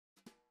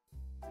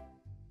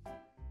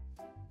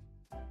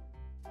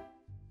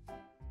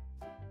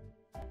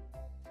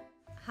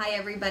Hi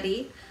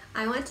everybody,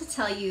 I want to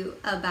tell you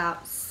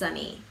about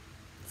Sunny.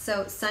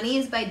 So Sunny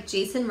is by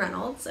Jason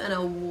Reynolds, an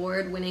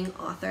award-winning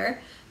author.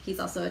 He's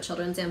also a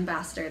children's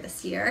ambassador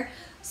this year.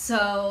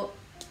 So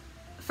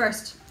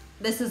first,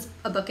 this is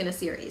a book in a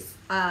series.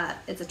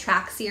 It's a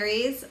track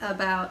series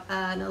about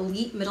an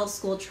elite middle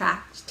school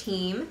track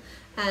team,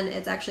 and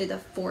it's actually the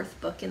fourth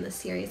book in the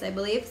series, I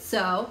believe.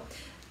 So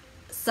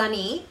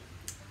Sunny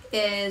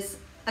is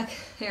a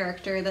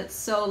character that's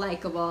so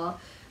likable,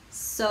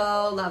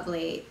 so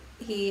lovely.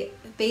 He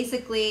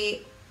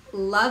basically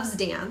loves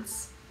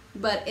dance,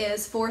 but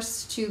is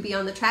forced to be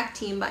on the track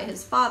team by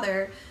his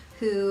father,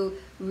 who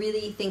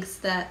really thinks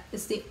that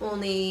it's the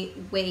only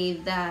way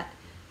that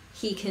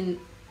he can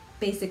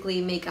basically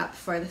make up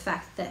for the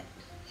fact that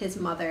his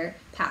mother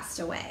passed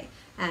away.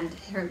 And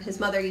his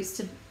mother used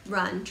to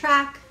run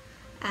track,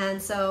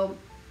 and so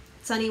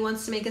Sunny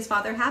wants to make his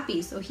father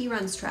happy, so he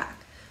runs track.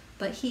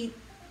 But he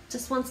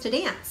just wants to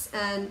dance,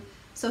 and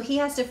so he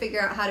has to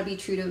figure out how to be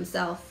true to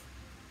himself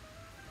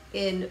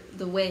in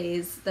the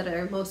ways that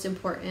are most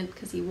important,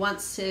 because he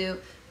wants to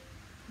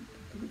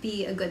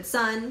be a good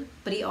son,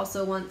 but he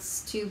also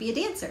wants to be a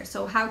dancer.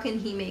 So how can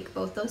he make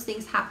both those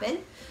things happen?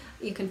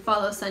 You can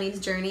follow Sunny's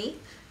journey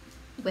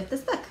with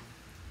this book.